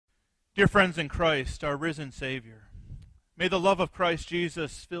Dear friends in Christ, our risen Savior, may the love of Christ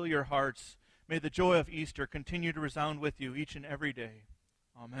Jesus fill your hearts. May the joy of Easter continue to resound with you each and every day.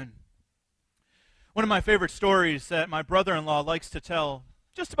 Amen. One of my favorite stories that my brother-in-law likes to tell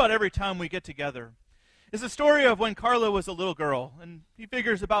just about every time we get together is the story of when Carla was a little girl, and he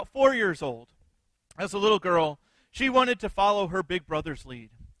figures about 4 years old. As a little girl, she wanted to follow her big brother's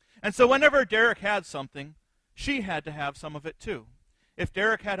lead. And so whenever Derek had something, she had to have some of it too. If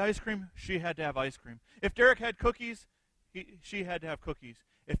Derek had ice cream, she had to have ice cream. If Derek had cookies, she had to have cookies.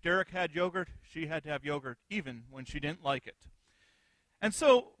 If Derek had yogurt, she had to have yogurt, even when she didn't like it. And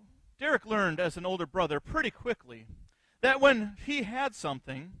so Derek learned as an older brother pretty quickly that when he had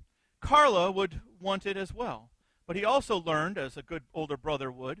something, Carla would want it as well. But he also learned, as a good older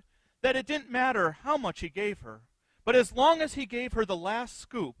brother would, that it didn't matter how much he gave her. But as long as he gave her the last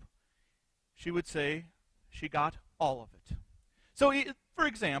scoop, she would say she got all of it. So, for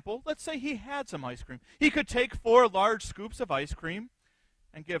example, let's say he had some ice cream. He could take 4 large scoops of ice cream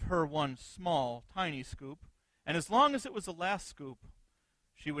and give her 1 small, tiny scoop. And as long as it was the last scoop,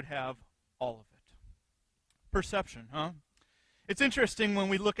 she would have all of it. Perception, huh? It's interesting when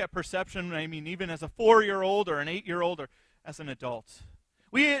we look at perception, I mean, even as a 4-year-old or an 8-year-old or as an adult.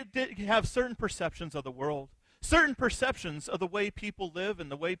 We have certain perceptions of the world, certain perceptions of the way people live and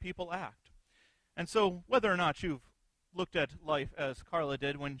the way people act. And so whether or not you've looked at life as Carla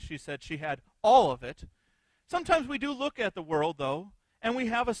did when she said she had all of it, sometimes we do look at the world, though, and we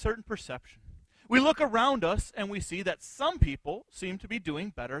have a certain perception. We look around us and we see that some people seem to be doing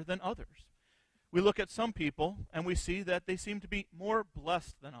better than others. We look at some people and we see that they seem to be more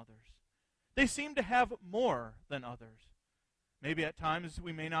blessed than others. They seem to have more than others. Maybe at times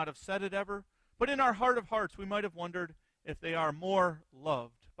we may not have said it ever, but in our heart of hearts we might have wondered if they are more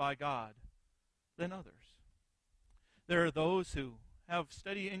loved by God than others. There are those who have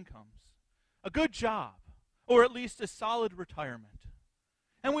steady incomes, a good job, or at least a solid retirement.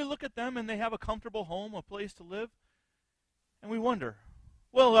 And we look at them and they have a comfortable home, a place to live, and we wonder,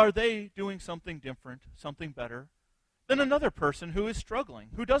 well, are they doing something different, something better than another person who is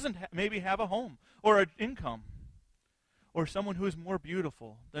struggling, who doesn't maybe have a home or an income, or someone who is more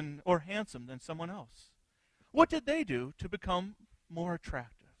beautiful than or handsome than someone else? What did they do to become more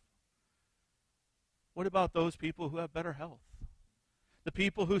attractive? What about those people who have better health? The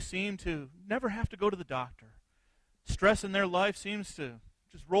people who seem to never have to go to the doctor. Stress in their life seems to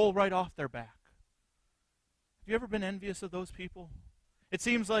just roll right off their back. Have you ever been envious of those people? It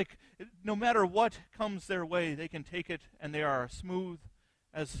seems like no matter what comes their way, they can take it and they are smooth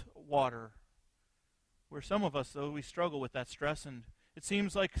as water. Where some of us, though, we struggle with that stress, and it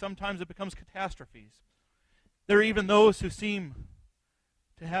seems like sometimes it becomes catastrophes. There are even those who seem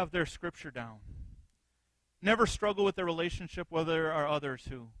to have their scripture down. Never struggle with their relationship, while there are others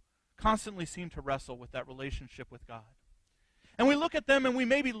who constantly seem to wrestle with that relationship with God. And we look at them and we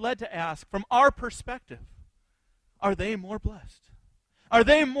may be led to ask, from our perspective, are they more blessed? Are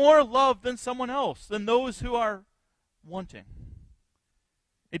they more loved than someone else, than those who are wanting?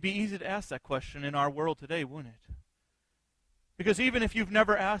 It'd be easy to ask that question in our world today, wouldn't it? Because even if you've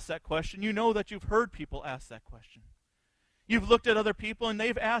never asked that question, you know that you've heard people ask that question. You've looked at other people and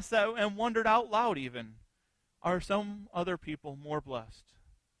they've asked that and wondered out loud even, are some other people more blessed?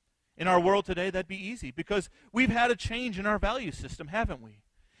 In our world today, that'd be easy because we've had a change in our value system, haven't we?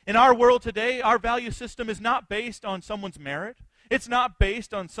 In our world today, our value system is not based on someone's merit. It's not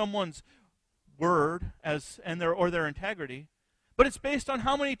based on someone's word or their integrity, but it's based on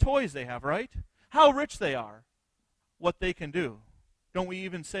how many toys they have, right? How rich they are, what they can do. Don't we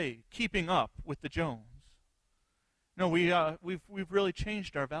even say keeping up with the Jones? No, we've really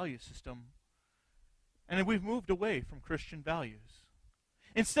changed our value system. And we've moved away from Christian values.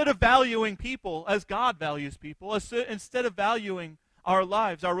 Instead of valuing people as God values people, instead of valuing our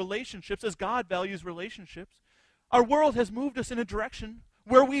lives, our relationships as God values relationships, our world has moved us in a direction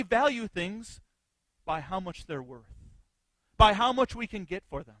where we value things by how much they're worth, by how much we can get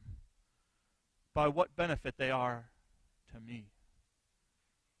for them, by what benefit they are to me.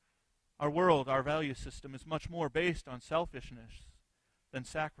 Our world, our value system is much more based on selfishness than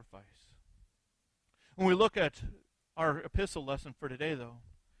sacrifice. When we look at our epistle lesson for today, though,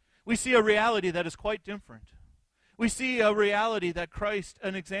 we see a reality that is quite different. We see a reality that Christ,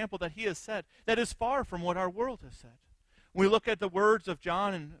 an example that he has set, that is far from what our world has said. When we look at the words of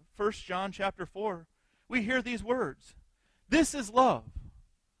John in 1 John chapter 4, we hear these words. This is love,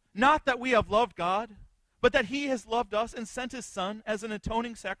 not that we have loved God, but that he has loved us and sent his Son as an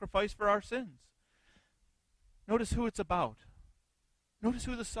atoning sacrifice for our sins. Notice who it's about. Notice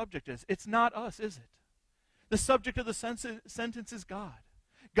who the subject is. It's not us, is it? The subject of the sentence is God.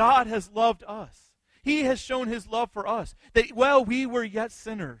 God has loved us. He has shown his love for us. That while we were yet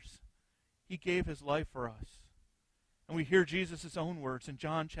sinners, he gave his life for us. And we hear Jesus' own words in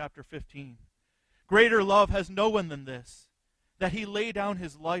John chapter 15. Greater love has no one than this, that he lay down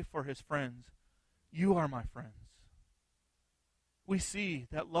his life for his friends. You are my friends. We see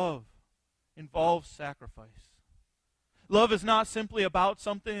that love involves sacrifice. Love is not simply about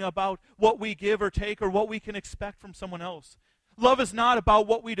something about what we give or take or what we can expect from someone else. Love is not about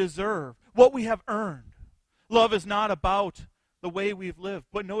what we deserve, what we have earned. Love is not about the way we've lived.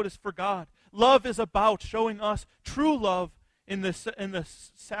 But notice, for God, love is about showing us true love in the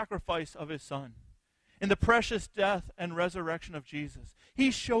sacrifice of his Son. In the precious death and resurrection of Jesus.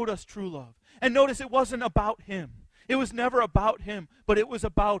 He showed us true love. And notice, it wasn't about him. It was never about him, but it was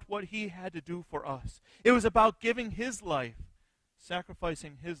about what he had to do for us. It was about giving his life,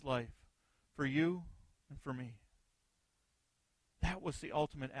 sacrificing his life for you and for me. That was the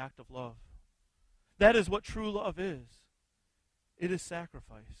ultimate act of love. That is what true love is. It is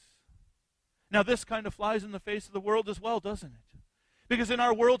sacrifice. Now, this kind of flies in the face of the world as well, doesn't it? Because in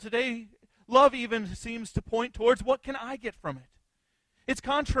our world today, love even seems to point towards, what can I get from it? It's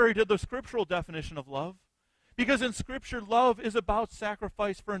contrary to the scriptural definition of love. Because in Scripture, love is about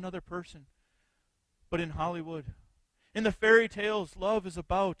sacrifice for another person. But in Hollywood, in the fairy tales, love is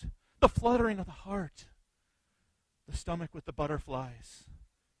about the fluttering of the heart, the stomach with the butterflies,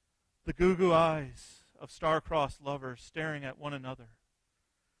 the goo-goo eyes of star-crossed lovers staring at one another.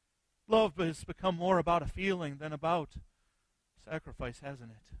 Love has become more about a feeling than about sacrifice,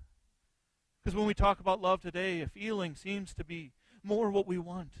 hasn't it? Because when we talk about love today, a feeling seems to be more what we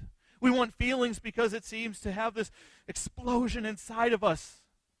want. We want feelings because it seems to have this explosion inside of us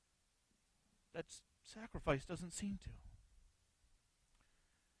that sacrifice doesn't seem to.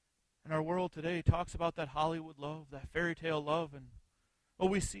 And our world today talks about that Hollywood love, that fairy tale love,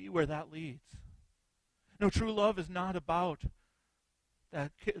 and we see where that leads. No, true love is not about that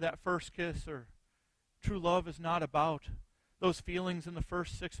first kiss, or true love is not about those feelings in the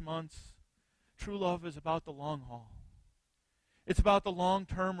first 6 months. True love is about the long haul. It's about the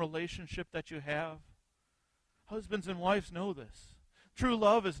long-term relationship that you have. Husbands and wives know this. True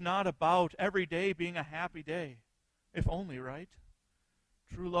love is not about every day being a happy day, if only, right?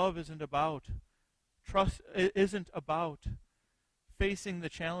 True love isn't about facing the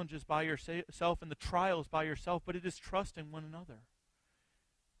challenges by yourself and the trials by yourself, but it is trusting one another.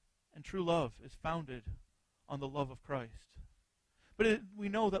 And true love is founded on the love of Christ. But we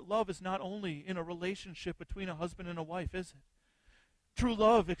know that love is not only in a relationship between a husband and a wife, is it? True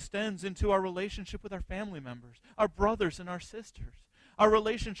love extends into our relationship with our family members, our brothers and our sisters, our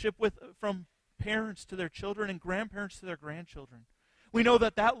relationship from parents to their children and grandparents to their grandchildren. We know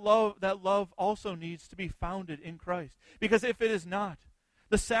that love also needs to be founded in Christ. Because if it is not,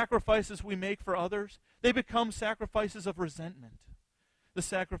 the sacrifices we make for others, they become sacrifices of resentment. The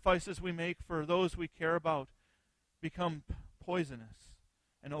sacrifices we make for those we care about become poisonous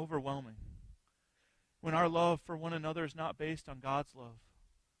and overwhelming. When our love for one another is not based on God's love,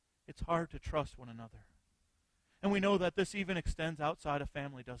 it's hard to trust one another. And we know that this even extends outside of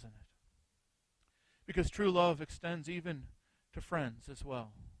family, doesn't it? Because true love extends even to friends as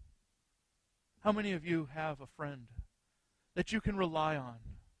well. How many of you have a friend that you can rely on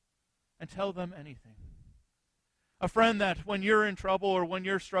and tell them anything? A friend that when you're in trouble or when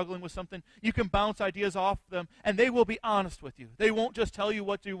you're struggling with something, you can bounce ideas off them and they will be honest with you. They won't just tell you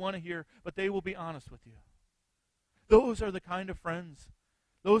what you want to hear, but they will be honest with you. Those are the kind of friends.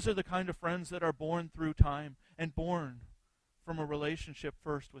 Those are the kind of friends that are born through time and born from a relationship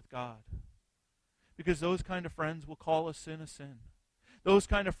first with God. Because those kind of friends will call a sin a sin. Those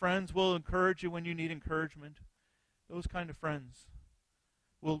kind of friends will encourage you when you need encouragement. Those kind of friends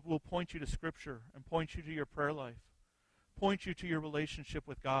will point you to Scripture and point you to your prayer life. Point you to your relationship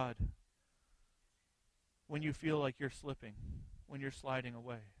with God when you feel like you're slipping, when you're sliding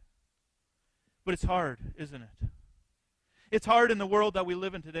away. But it's hard, isn't it? It's hard in the world that we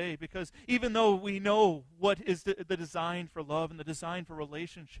live in today because even though we know what is the design for love and the design for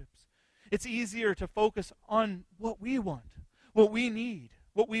relationships, it's easier to focus on what we want, what we need,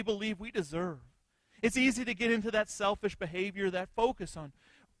 what we believe we deserve. It's easy to get into that selfish behavior, that focus on,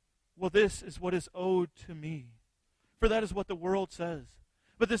 well, this is what is owed to me. For that is what the world says.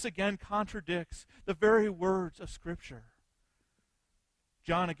 But this again contradicts the very words of Scripture.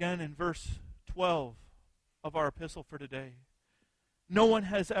 John again in verse 12 of our epistle for today. No one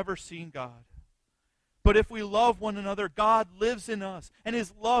has ever seen God. But if we love one another, God lives in us, and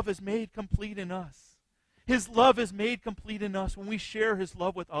his love is made complete in us. His love is made complete in us when we share His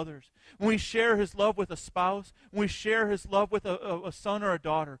love with others, when we share His love with a spouse, when we share His love with a son or a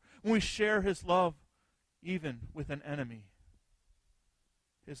daughter, when we share His love even with an enemy.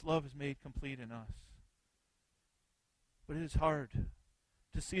 His love is made complete in us. But it is hard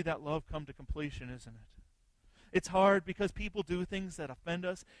to see that love come to completion, isn't it? It's hard because people do things that offend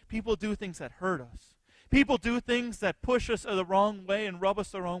us. People do things that hurt us. People do things that push us the wrong way and rub us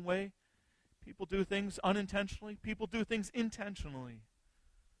the wrong way. People do things unintentionally. People do things intentionally.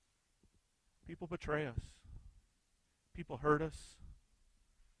 People betray us. People hurt us.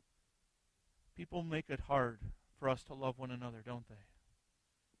 People make it hard for us to love one another, don't they?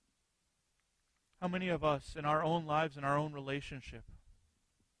 How many of us in our own lives, in our own relationship,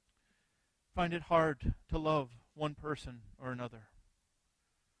 find it hard to love one person or another?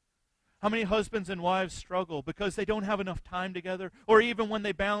 How many husbands and wives struggle because they don't have enough time together, or even when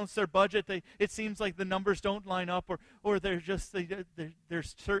they balance their budget, it seems like the numbers don't line up, or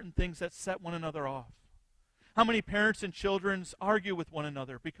there's certain things that set one another off? How many parents and children argue with one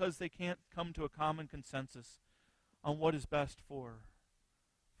another because they can't come to a common consensus on what is best for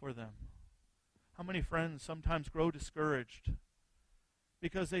them? How many friends sometimes grow discouraged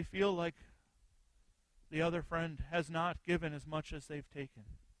because they feel like the other friend has not given as much as they've taken?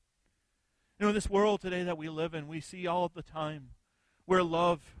 You know, in this world today that we live in, we see all the time where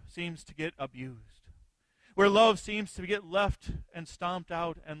love seems to get abused, where love seems to get left and stomped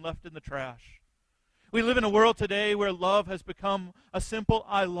out and left in the trash. We live in a world today where love has become a simple,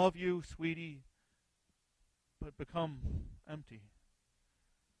 I love you, sweetie, but become empty.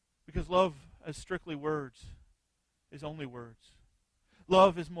 Because love, as strictly words, is only words.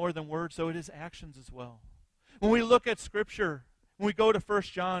 Love is more than words, so it is actions as well. When we look at Scripture, when we go to 1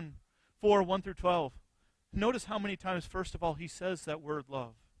 John 4, 1 through 12, notice how many times, first of all, he says that word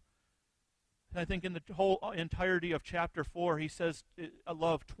love. And I think in the whole entirety of chapter 4, he says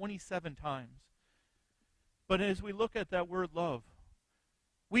love 27 times. But as we look at that word love,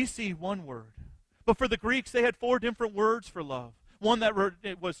 we see one word. But for the Greeks, they had 4 different words for love. One that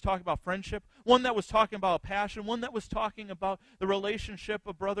was talking about friendship, one that was talking about passion, one that was talking about the relationship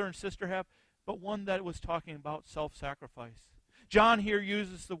a brother and sister have, but one that was talking about self-sacrifice. John here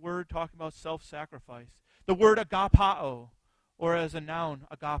uses the word talking about self-sacrifice. The word agapao, or as a noun,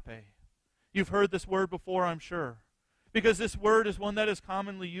 agape. You've heard this word before, I'm sure. Because this word is one that is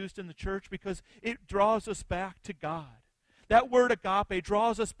commonly used in the church because it draws us back to God. That word agape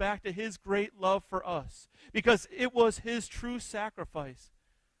draws us back to His great love for us because it was His true sacrifice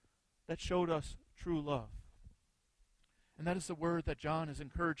that showed us true love. And that is the word that John is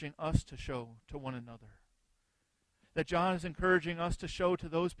encouraging us to show to one another. That John is encouraging us to show to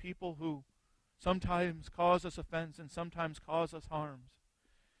those people who sometimes cause us offense and sometimes cause us harms.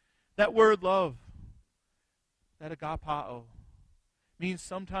 That word love, that agapao, means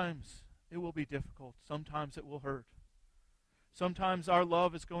sometimes it will be difficult. Sometimes it will hurt. Sometimes our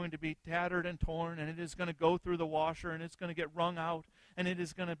love is going to be tattered and torn, and it is going to go through the washer, and it's going to get wrung out, and it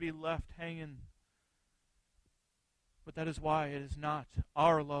is going to be left hanging. But that is why it is not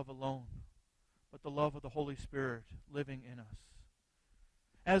our love alone, but the love of the Holy Spirit living in us.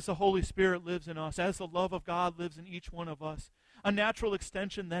 As the Holy Spirit lives in us, as the love of God lives in each one of us, a natural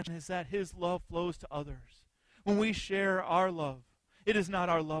extension then is that His love flows to others. When we share our love, it is not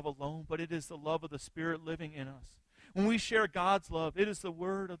our love alone, but it is the love of the Spirit living in us. When we share God's love, it is the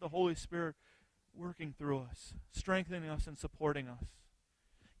word of the Holy Spirit working through us, strengthening us and supporting us,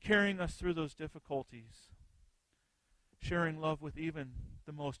 carrying us through those difficulties, sharing love with even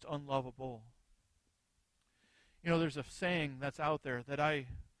the most unlovable. You know, there's a saying that's out there that I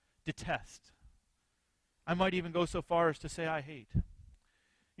detest. I might even go so far as to say I hate.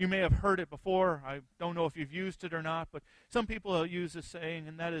 You may have heard it before. I don't know if you've used it or not, but some people use this saying,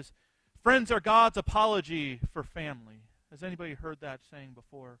 and that is, friends are God's apology for family. Has anybody heard that saying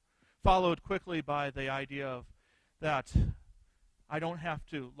before? Followed quickly by the idea of that I don't have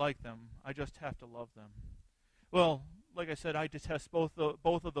to like them, I just have to love them. Well, like I said, I detest both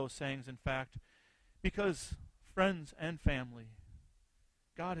of those sayings, in fact, because friends and family,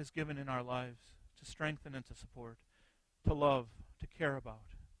 God has given in our lives to strengthen and to support, to love, to care about.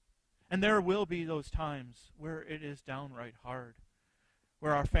 And there will be those times where it is downright hard,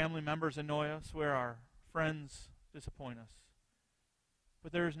 where our family members annoy us, where our friends disappoint us.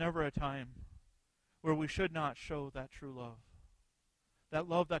 But there is never a time where we should not show that true love. That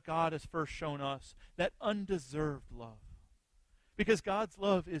love that God has first shown us, that undeserved love. Because God's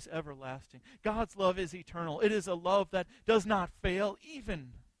love is everlasting. God's love is eternal. It is a love that does not fail,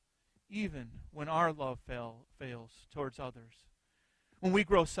 even when our love fails towards others. When we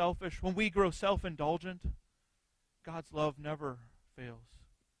grow selfish, when we grow self-indulgent, God's love never fails.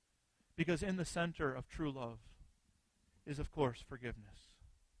 Because in the center of true love is, of course, forgiveness.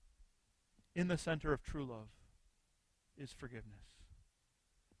 In the center of true love is forgiveness.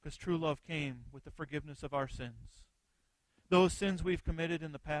 Because true love came with the forgiveness of our sins. Those sins we've committed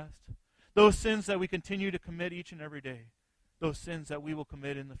in the past, those sins that we continue to commit each and every day, those sins that we will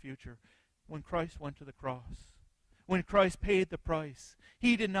commit in the future. When Christ went to the cross, when Christ paid the price,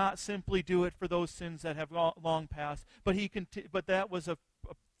 he did not simply do it for those sins that have long passed, but that was a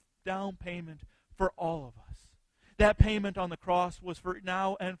down payment for all of us. That payment on the cross was for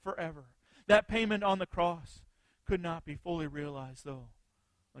now and forever. That payment on the cross could not be fully realized, though,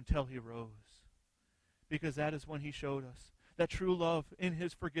 until he rose. Because that is when he showed us that true love in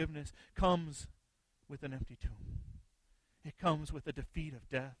his forgiveness comes with an empty tomb. It comes with the defeat of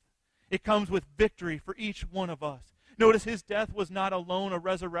death. It comes with victory for each one of us. Notice his death was not alone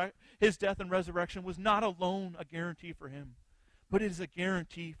his death and resurrection was not alone a guarantee for him, but it is a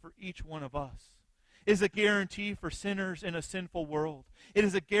guarantee for each one of us. It is a guarantee for sinners in a sinful world. It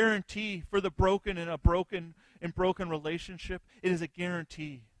is a guarantee for the broken in a broken relationship. It is a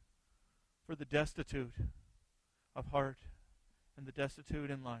guarantee for the destitute of heart and the destitute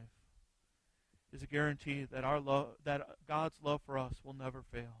in life. It is a guarantee that that God's love for us will never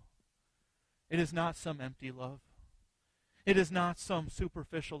fail. It is not some empty love. It is not some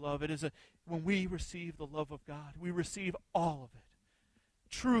superficial love. It is when we receive the love of God, we receive all of it.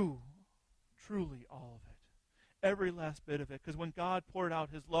 Truly all of it. Every last bit of it. Because when God poured out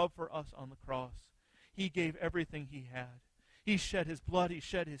his love for us on the cross, he gave everything he had. He shed his blood. He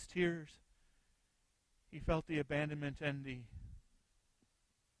shed his tears. He felt the abandonment and the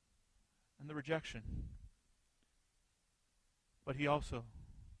rejection. But he also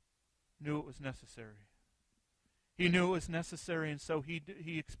knew it was necessary. He knew it was necessary, and so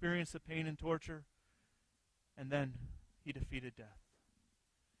he experienced the pain and torture, and then he defeated death.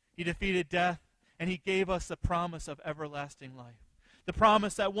 He defeated death, and he gave us the promise of everlasting life. The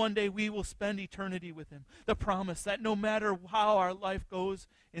promise that one day we will spend eternity with him. The promise that no matter how our life goes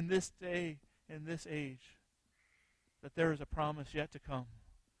in this day, in this age, that there is a promise yet to come,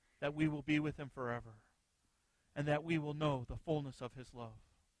 that we will be with him forever, and that we will know the fullness of his love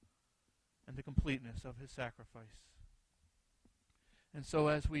and the completeness of his sacrifice. And so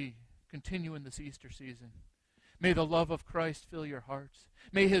as we continue in this Easter season, may the love of Christ fill your hearts.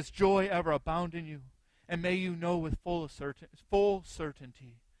 May his joy ever abound in you. And may you know with full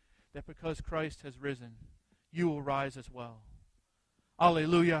certainty that because Christ has risen, you will rise as well.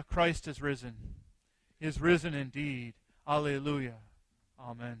 Alleluia, Christ is risen. He is risen indeed. Alleluia.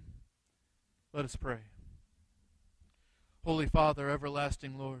 Amen. Let us pray. Holy Father,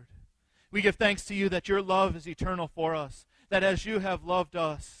 everlasting Lord, we give thanks to you that your love is eternal for us, that as you have loved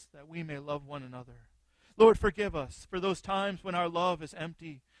us, that we may love one another. Lord, forgive us for those times when our love is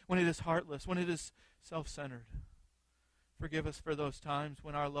empty, when it is heartless, when it is self-centered. Forgive us for those times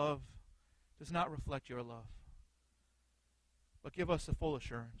when our love does not reflect your love. But give us the full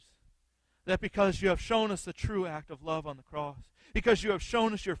assurance that because you have shown us the true act of love on the cross, because you have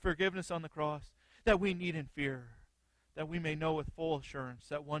shown us your forgiveness on the cross, that we needn't fear, that we may know with full assurance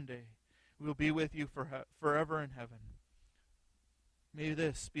that one day we will be with you forever in heaven. May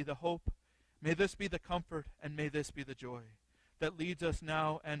this be the hope, may this be the comfort, and may this be the joy that leads us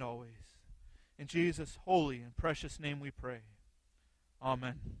now and always. In Jesus' holy and precious name we pray.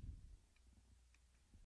 Amen.